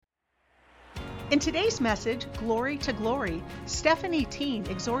In today's message, Glory to Glory, Stephanie Teen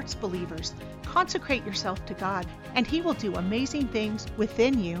exhorts believers, consecrate yourself to God, and He will do amazing things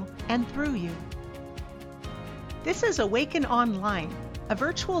within you and through you. This is Awaken Online, a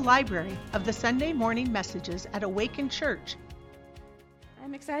virtual library of the Sunday morning messages at Awaken Church.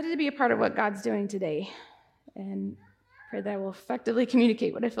 I'm excited to be a part of what God's doing today, and pray that I will effectively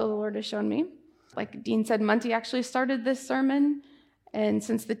communicate what I feel the Lord has shown me. Like Dean said, Monty actually started this sermon, and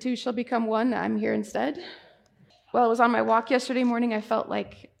since the two shall become one, I'm here instead. While I was on my walk yesterday morning, I felt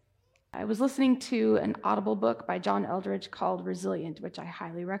like I was listening to an Audible book by John Eldredge called Resilient, which I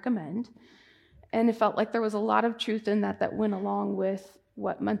highly recommend. And it felt like there was a lot of truth in that went along with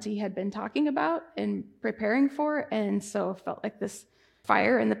what Monty had been talking about and preparing for. And so it felt like this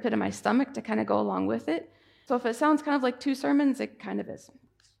fire in the pit of my stomach to kind of go along with it. So if it sounds kind of like two sermons, it kind of is.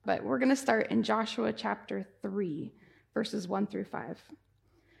 But we're going to start in Joshua chapter 3. Verses 1 through 5.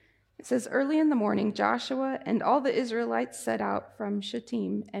 It says, "Early in the morning, Joshua and all the Israelites set out from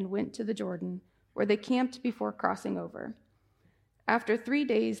Shittim and went to the Jordan, where they camped before crossing over. After 3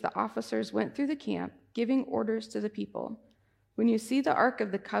 days, the officers went through the camp, giving orders to the people. When you see the ark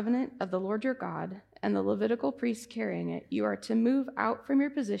of the covenant of the Lord your God and the Levitical priests carrying it, you are to move out from your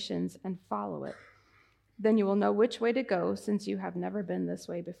positions and follow it. Then you will know which way to go, since you have never been this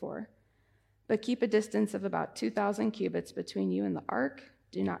way before. But keep a distance of about 2,000 cubits between you and the ark.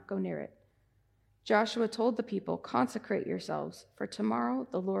 Do not go near it." Joshua told the people, "Consecrate yourselves, for tomorrow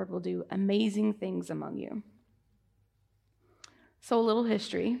the Lord will do amazing things among you." So a little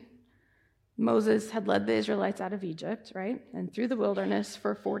history. Moses had led the Israelites out of Egypt, right? And through the wilderness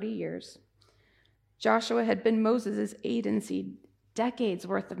for 40 years. Joshua had been Moses' aid and seed, decades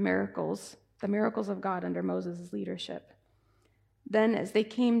worth of miracles, the miracles of God under Moses' leadership. Then, as they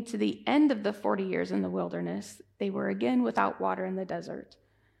came to the end of the 40 years in the wilderness, they were again without water in the desert.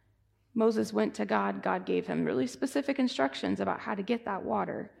 Moses went to God. God gave him really specific instructions about how to get that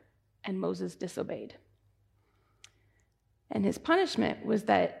water, and Moses disobeyed. And his punishment was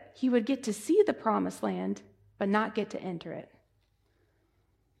that he would get to see the promised land, but not get to enter it.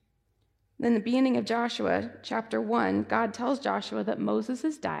 Then, the beginning of Joshua, chapter 1, God tells Joshua that Moses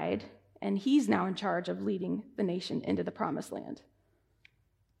has died, and he's now in charge of leading the nation into the promised land.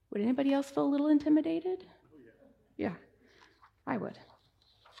 Would anybody else feel a little intimidated? Yeah, I would.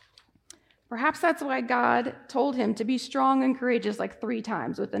 Perhaps that's why God told him to be strong and courageous like 3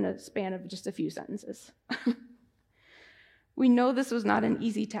 times within a span of just a few sentences. We know this was not an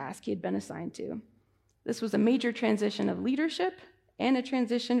easy task he had been assigned to. This was a major transition of leadership and a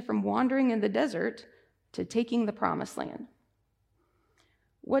transition from wandering in the desert to taking the promised land.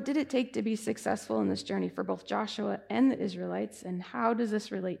 What did it take to be successful in this journey for both Joshua and the Israelites, and how does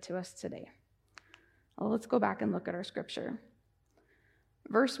this relate to us today? Well, let's go back and look at our scripture.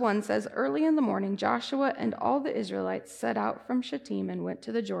 Verse 1 says, "Early in the morning, Joshua and all the Israelites set out from Shittim and went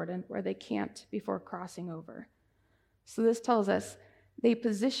to the Jordan, where they camped before crossing over." So this tells us they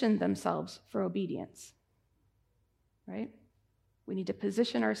positioned themselves for obedience, right? We need to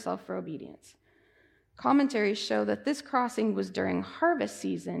position ourselves for obedience. Commentaries show that this crossing was during harvest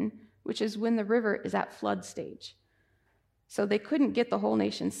season, which is when the river is at flood stage. So they couldn't get the whole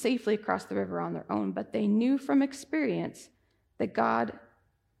nation safely across the river on their own, but they knew from experience that God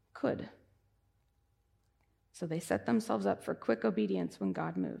could. So they set themselves up for quick obedience when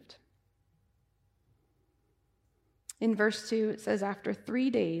God moved. In verse 2, it says, "After 3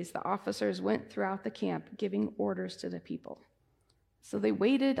 days, the officers went throughout the camp, giving orders to the people." So they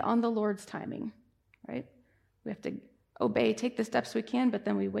waited on the Lord's timing. Right? We have to obey, take the steps we can, but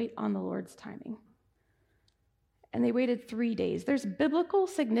then we wait on the Lord's timing. And they waited 3 days. There's biblical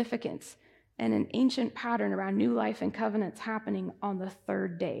significance and an ancient pattern around new life and covenants happening on the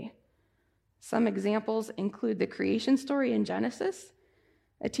 3rd day. Some examples include the creation story in Genesis.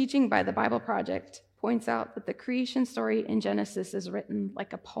 A teaching by the Bible Project points out that the creation story in Genesis is written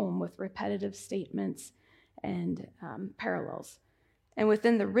like a poem with repetitive statements and parallels. And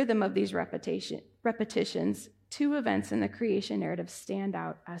within the rhythm of these repetitions, 2 events in the creation narrative stand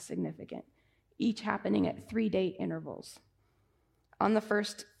out as significant, each happening at 3-day intervals. On the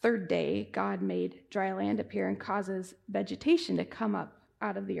first 3rd day, God made dry land appear and causes vegetation to come up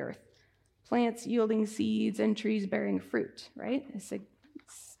out of the earth, plants yielding seeds and trees bearing fruit, right?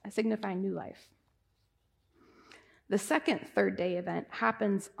 Signifying new life. The second 3rd day event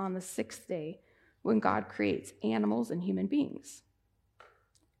happens on the 6th day when God creates animals and human beings.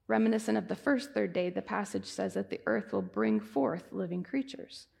 Reminiscent of the first 3rd day, the passage says that the earth will bring forth living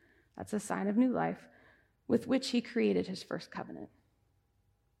creatures. That's a sign of new life with which he created his first covenant.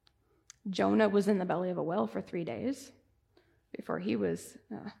 Jonah was in the belly of a whale for 3 days before he was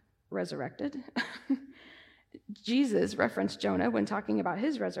resurrected. Jesus referenced Jonah when talking about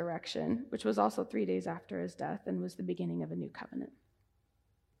his resurrection, which was also 3 days after his death and was the beginning of a new covenant.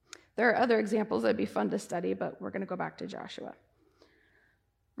 There are other examples that'd be fun to study, but we're going to go back to Joshua.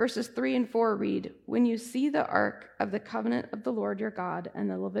 Verses 3 and 4 read, "When you see the ark of the covenant of the Lord your God and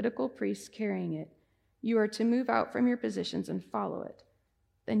the Levitical priests carrying it, you are to move out from your positions and follow it.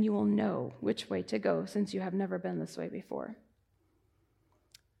 Then you will know which way to go, since you have never been this way before."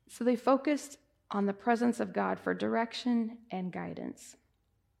 So they focused on the presence of God for direction and guidance.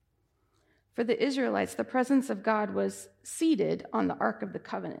 For the Israelites, the presence of God was seated on the Ark of the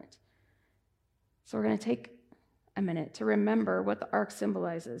Covenant. So we're going to take a minute to remember what the Ark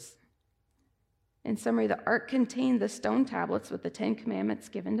symbolizes. In summary, the Ark contained the stone tablets with the 10 Commandments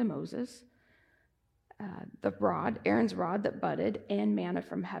given to Moses, the rod, Aaron's rod that budded, and manna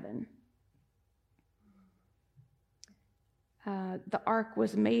from heaven. The ark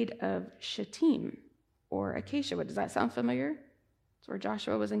was made of shittim, or acacia wood. Does that sound familiar? That's where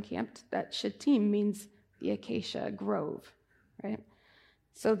Joshua was encamped. That shittim means the acacia grove, right?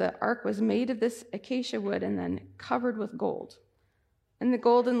 So the ark was made of this acacia wood and then covered with gold. And the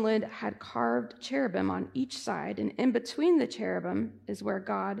golden lid had carved cherubim on each side, and in between the cherubim is where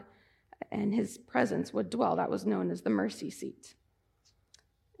God and his presence would dwell. That was known as the mercy seat.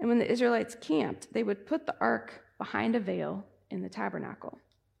 And when the Israelites camped, they would put the ark behind a veil in the tabernacle.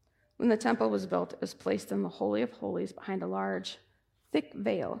 When the temple was built, it was placed in the Holy of Holies behind a large, thick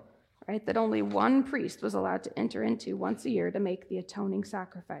veil, right, that only one priest was allowed to enter into once a year to make the atoning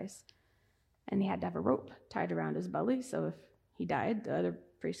sacrifice. And he had to have a rope tied around his belly, so if he died, the other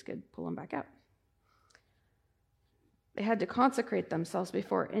priest could pull him back out. They had to consecrate themselves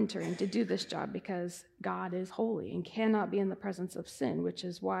before entering to do this job because God is holy and cannot be in the presence of sin, which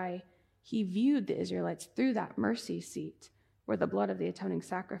is why he viewed the Israelites through that mercy seat where the blood of the atoning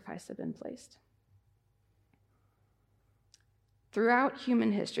sacrifice had been placed. Throughout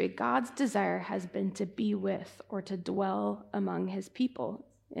human history, God's desire has been to be with or to dwell among his people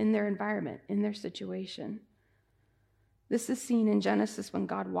in their environment, in their situation. This is seen in Genesis when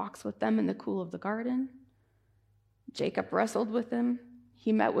God walks with them in the cool of the garden. Jacob wrestled with him.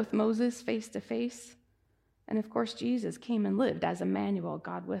 He met with Moses face to face. And of course, Jesus came and lived as Emmanuel,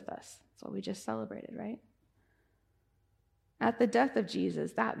 God with us. That's what we just celebrated, right? At the death of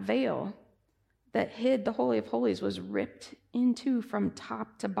Jesus, that veil that hid the Holy of Holies was ripped into from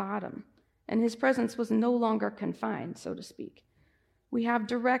top to bottom, and his presence was no longer confined, so to speak. We have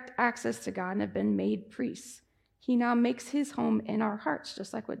direct access to God and have been made priests. He now makes his home in our hearts,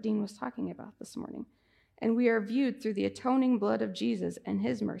 just like what Dean was talking about this morning. And we are viewed through the atoning blood of Jesus and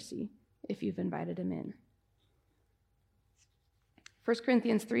his mercy if you've invited him in. 1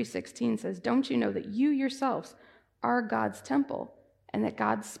 Corinthians 3:16 says, "Don't you know that you yourselves are God's temple and that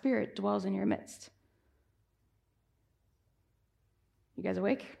God's Spirit dwells in your midst?" You guys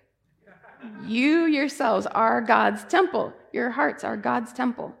awake? You yourselves are God's temple. Your hearts are God's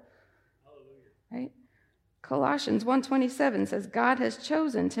temple. Hallelujah. Right? Colossians 1:27 says, "God has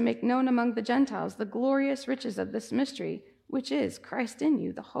chosen to make known among the Gentiles the glorious riches of this mystery, which is Christ in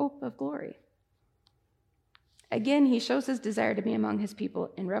you, the hope of glory." Again, he shows his desire to be among his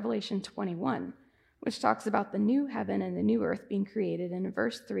people in Revelation 21, which talks about the new heaven and the new earth being created. And in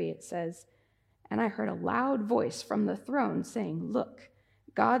verse 3, it says, "And I heard a loud voice from the throne saying, 'Look,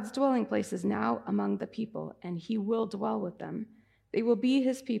 God's dwelling place is now among the people, and he will dwell with them. They will be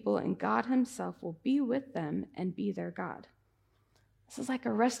his people, and God himself will be with them and be their God.'" This is like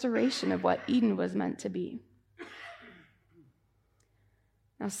a restoration of what Eden was meant to be.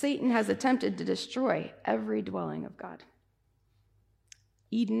 Now, Satan has attempted to destroy every dwelling of God.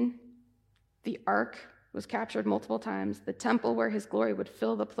 Eden, the ark, was captured multiple times. The temple where his glory would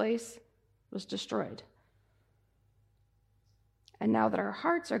fill the place was destroyed. And now that our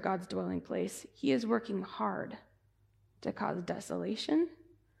hearts are God's dwelling place, he is working hard to cause desolation,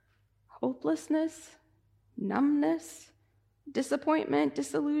 hopelessness, numbness, disappointment,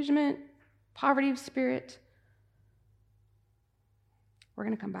 disillusionment, poverty of spirit. We're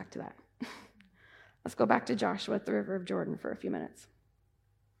going to come back to that. Let's go back to Joshua at the River of Jordan for a few minutes.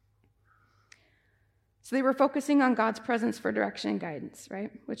 So they were focusing on God's presence for direction and guidance,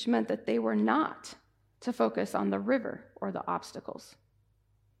 right? Which meant that they were not to focus on the river or the obstacles.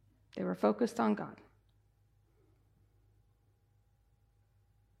 They were focused on God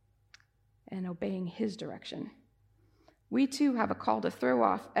and obeying his direction. We too have a call to throw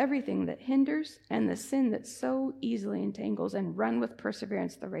off everything that hinders and the sin that so easily entangles and run with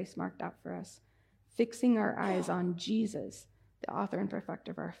perseverance the race marked out for us, fixing our eyes on Jesus, the author and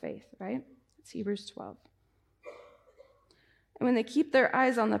perfecter of our faith, right? It's Hebrews 12. And when they keep their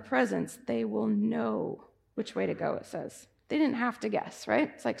eyes on the presence, they will know which way to go, it says. They didn't have to guess,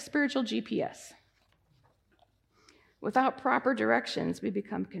 right? It's like spiritual GPS. Without proper directions, we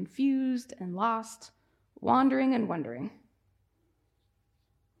become confused and lost, wandering and wondering.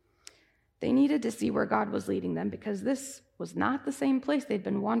 They needed to see where God was leading them because this was not the same place they'd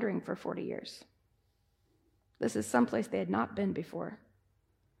been wandering for 40 years. This is someplace they had not been before.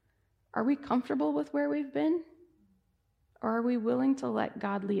 Are we comfortable with where we've been? Or are we willing to let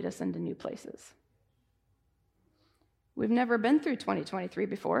God lead us into new places? We've never been through 2023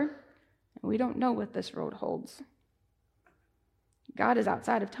 before, and we don't know what this road holds. God is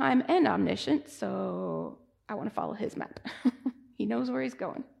outside of time and omniscient, so I want to follow his map. He knows where he's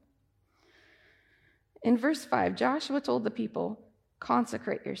going. In verse 5, Joshua told the people,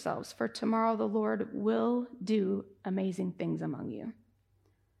 "Consecrate yourselves, for tomorrow the Lord will do amazing things among you."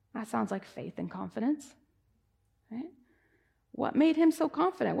 That sounds like faith and confidence, right? What made him so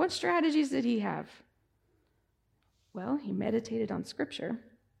confident? What strategies did he have? Well, he meditated on Scripture.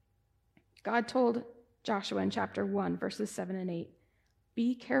 God told Joshua in chapter 1, verses 7 and 8,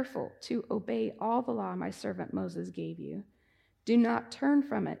 "Be careful to obey all the law my servant Moses gave you. Do not turn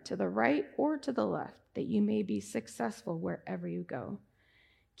from it to the right or to the left, that you may be successful wherever you go.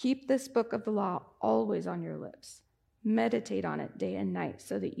 Keep this book of the law always on your lips. Meditate on it day and night,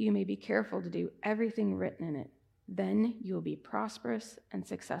 so that you may be careful to do everything written in it. Then you will be prosperous and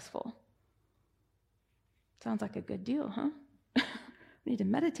successful." Sounds like a good deal, huh? We need to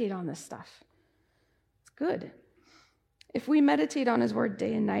meditate on this stuff. It's good. If we meditate on his word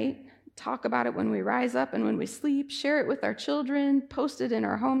day and night, talk about it when we rise up and when we sleep, share it with our children, post it in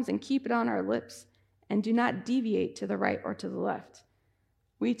our homes, and keep it on our lips, and do not deviate to the right or to the left,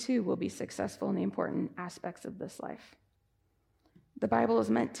 we too will be successful in the important aspects of this life. The Bible is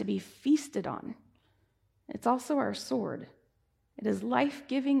meant to be feasted on. It's also our sword. It is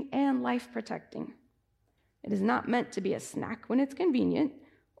life-giving and life-protecting. It is not meant to be a snack when it's convenient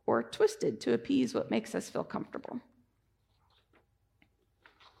or twisted to appease what makes us feel comfortable.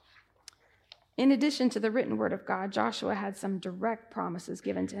 In addition to the written word of God, Joshua had some direct promises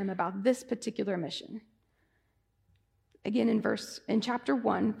given to him about this particular mission. Again, in chapter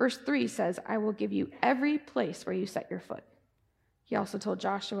 1, verse 3 says, "I will give you every place where you set your foot." He also told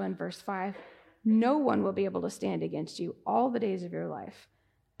Joshua in verse 5, "No one will be able to stand against you all the days of your life.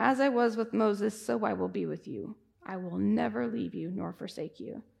 As I was with Moses, so I will be with you. I will never leave you nor forsake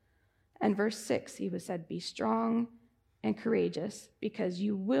you." And verse 6, he was said, "Be strong and courageous, because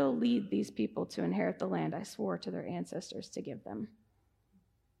you will lead these people to inherit the land I swore to their ancestors to give them."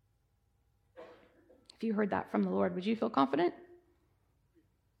 If you heard that from the Lord, would you feel confident?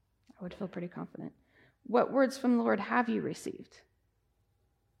 I would feel pretty confident. What words from the Lord have you received?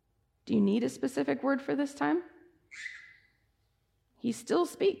 Do you need a specific word for this time? He still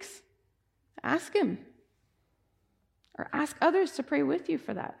speaks. Ask him. Or ask others to pray with you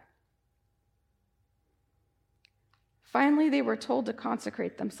for that. Finally, they were told to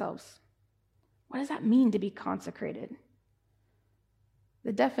consecrate themselves. What does that mean to be consecrated?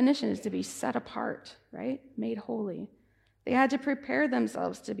 The definition is to be set apart, right? Made holy. They had to prepare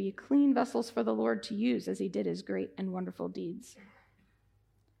themselves to be clean vessels for the Lord to use as he did his great and wonderful deeds.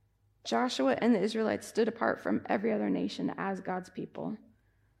 Joshua and the Israelites stood apart from every other nation as God's people.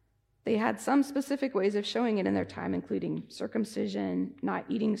 They had some specific ways of showing it in their time, including circumcision, not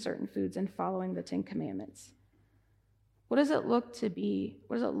eating certain foods, and following the 10 Commandments. What does it look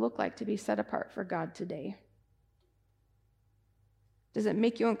like to be set apart for God today? Does it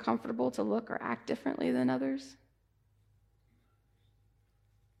make you uncomfortable to look or act differently than others?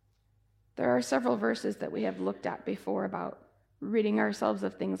 There are several verses that we have looked at before about ridding ourselves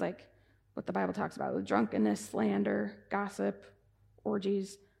of things like what the Bible talks about with drunkenness, slander, gossip,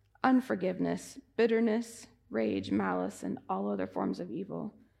 orgies, unforgiveness, bitterness, rage, malice, and all other forms of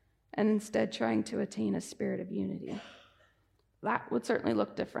evil, and instead trying to attain a spirit of unity. That would certainly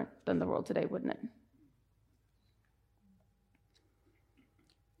look different than the world today, wouldn't it?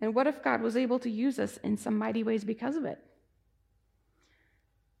 And what if God was able to use us in some mighty ways because of it?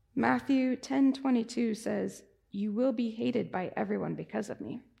 Matthew 10:22 says, "You will be hated by everyone because of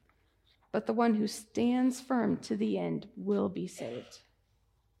me, but the one who stands firm to the end will be saved."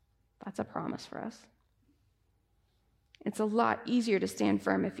 That's a promise for us. It's a lot easier to stand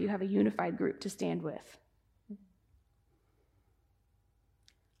firm if you have a unified group to stand with.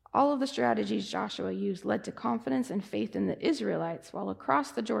 All of the strategies Joshua used led to confidence and faith in the Israelites, while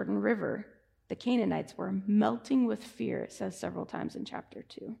across the Jordan River, the Canaanites were melting with fear, it says several times in chapter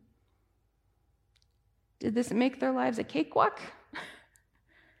 2. Did this make their lives a cakewalk?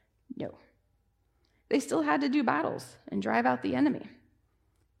 No. They still had to do battles and drive out the enemy.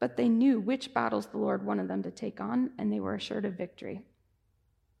 But they knew which battles the Lord wanted them to take on, and they were assured of victory.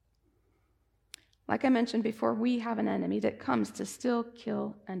 Like I mentioned before, we have an enemy that comes to steal,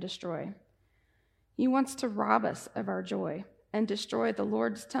 kill, and destroy. He wants to rob us of our joy and destroy the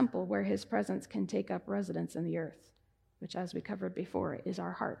Lord's temple where his presence can take up residence in the earth, which, as we covered before, is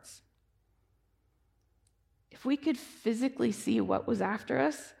our hearts. If we could physically see what was after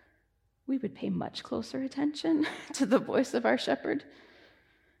us, we would pay much closer attention to the voice of our shepherd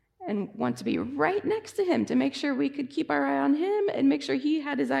and want to be right next to him to make sure we could keep our eye on him and make sure he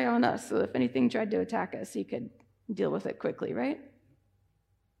had his eye on us, so if anything tried to attack us, he could deal with it quickly, right?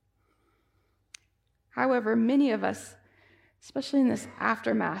 However, many of us, especially in this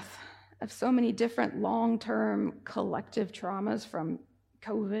aftermath of so many different long-term collective traumas from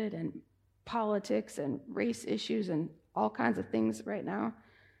COVID and politics and race issues and all kinds of things right now,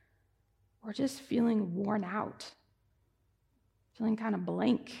 we're just feeling worn out, feeling kind of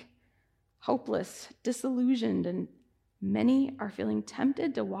blank, hopeless, disillusioned, and many are feeling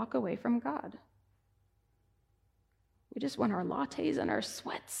tempted to walk away from God. We just want our lattes and our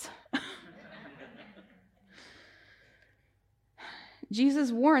sweats.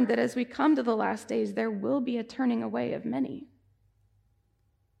 Jesus warned that as we come to the last days, there will be a turning away of many.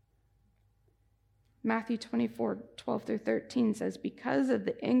 Matthew 24:12-13 says, "Because of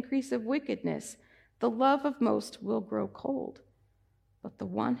the increase of wickedness, the love of most will grow cold, but the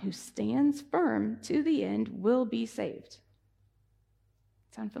one who stands firm to the end will be saved."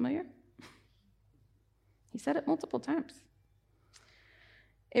 Sound familiar? He said it multiple times.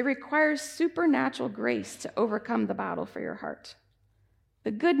 It requires supernatural grace to overcome the battle for your heart.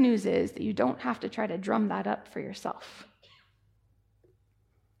 The good news is that you don't have to try to drum that up for yourself.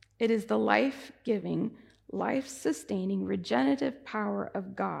 It is the life-giving, life-sustaining, regenerative power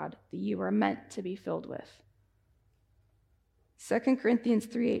of God that you are meant to be filled with. 2 Corinthians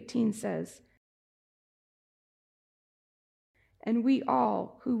 3:18 says, "And we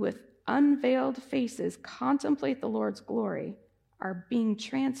all who with unveiled faces contemplate the Lord's glory are being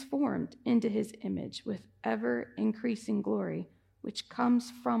transformed into his image with ever-increasing glory, which comes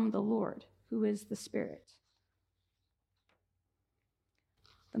from the Lord, who is the Spirit."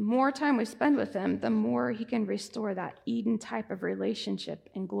 The more time we spend with him, the more he can restore that Eden type of relationship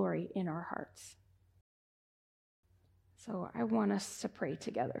and glory in our hearts. So I want us to pray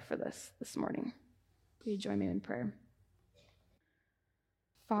together for this morning. Will you join me in prayer?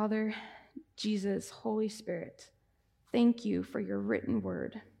 Father, Jesus, Holy Spirit, thank you for your written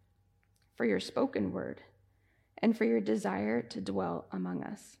word, for your spoken word, and for your desire to dwell among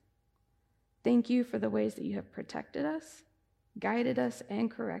us. Thank you for the ways that you have protected us, guided us, and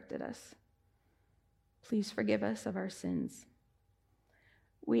corrected us. Please forgive us of our sins.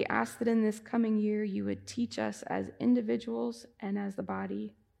 We ask that in this coming year you would teach us as individuals and as the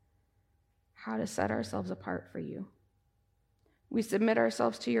body how to set ourselves apart for you. We submit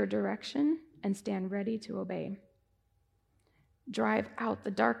ourselves to your direction and stand ready to obey. Drive out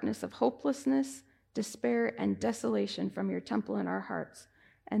the darkness of hopelessness, despair, and desolation from your temple in our hearts,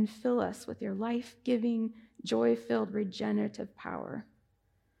 and fill us with your life-giving, joy-filled, regenerative power.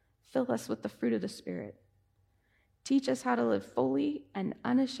 Fill us with the fruit of the Spirit. Teach us how to live fully and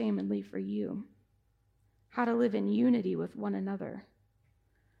unashamedly for you, how to live in unity with one another.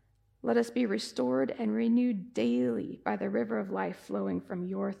 Let us be restored and renewed daily by the river of life flowing from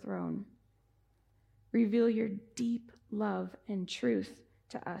your throne. Reveal your deep love and truth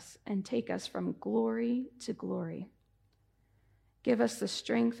to us and take us from glory to glory. Give us the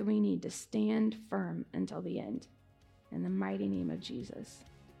strength we need to stand firm until the end. In the mighty name of Jesus,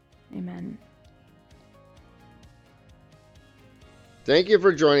 amen. Thank you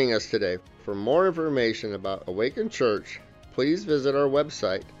for joining us today. For more information about Awaken Church, please visit our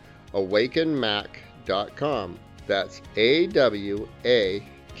website, awakenmac.com. That's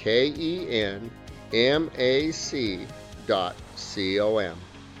AWAKENMAC.com.